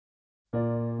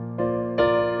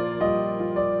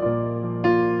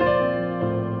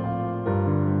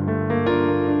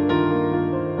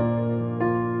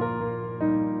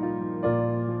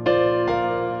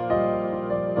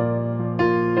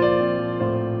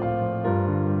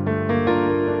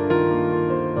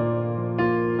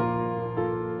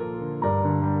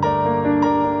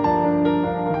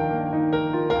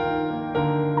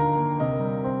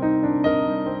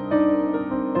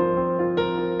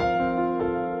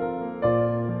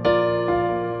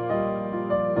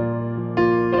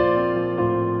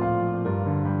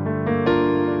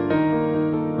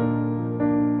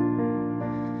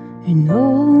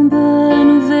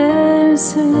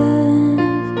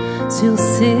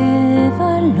ces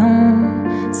vallons,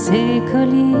 ces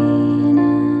collines,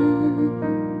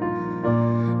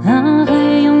 un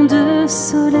rayon de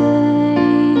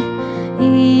soleil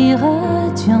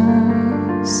irradiant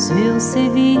sur ces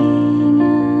vignes,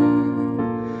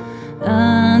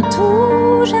 un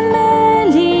tout jamais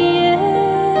lié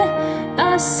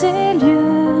à ces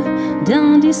lieux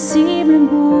d'indicible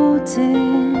beauté,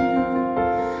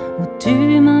 où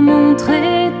tu m'as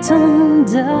montré tant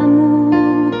d'amour,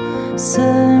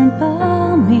 seul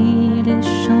parmi les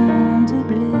champs de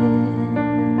blé.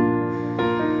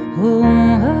 Oh,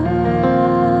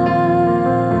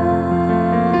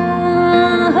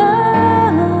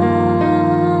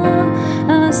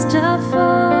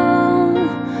 Astaffort,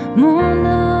 mon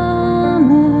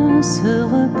âme se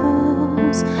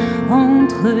repose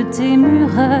entre tes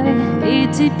murailles et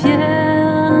tes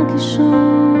pierres qui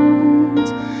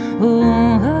chantent. Oh,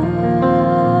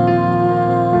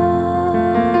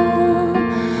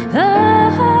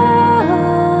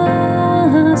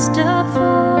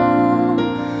 Astaffort,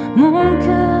 mon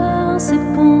cœur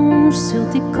s'éponge sur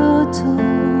tes coteaux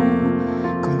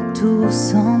quand tout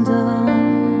s'endort.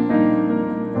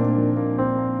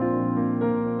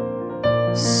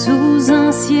 Sous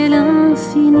un ciel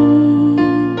infini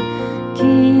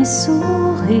qui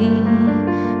sourit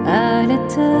à la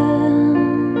terre,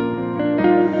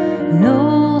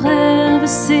 nos rêves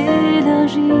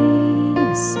s'élargissent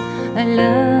à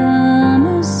la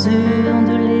mesure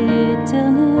de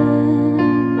l'éternel.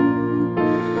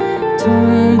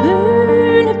 Tombe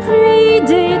une pluie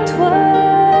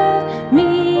d'étoiles,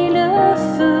 mille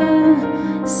feux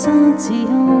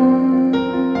scintillants.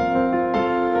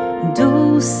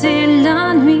 Douce est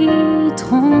la nuit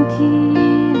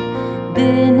tranquille,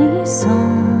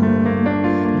 bénissant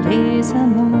les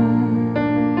amants.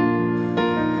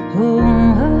 Oh,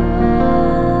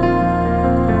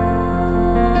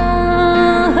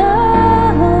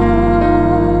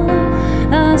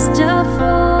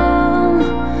 Astaffort,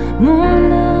 mon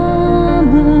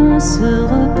âme se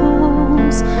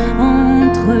repose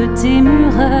entre tes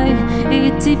murailles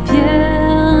et tes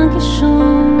pierres qui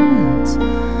chantent.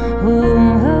 Oh,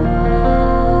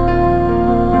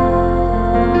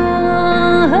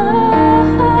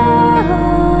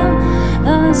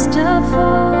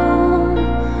 Astaffort,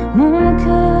 mon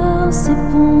cœur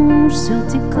s'éponge sur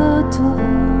tes coteaux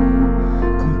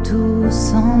quand tout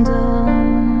s'endort.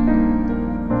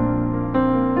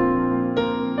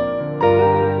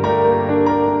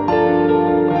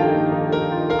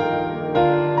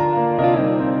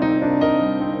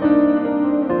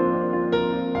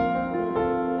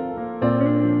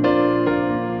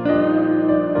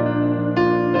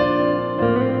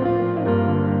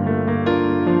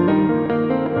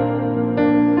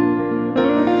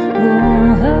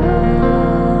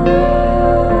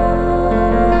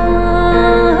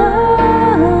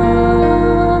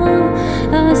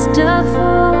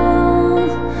 Astaffort,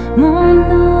 mon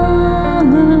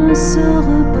âme se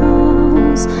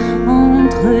repose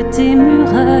entre tes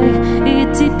murailles et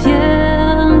tes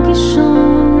pierres qui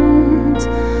chantent.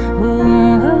 Oh,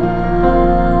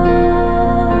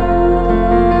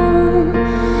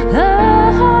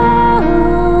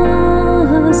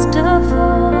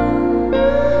 Astaffort,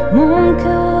 mon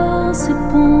cœur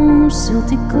s'éponge sur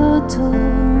tes coteaux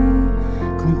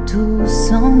quand tout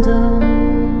s'endort.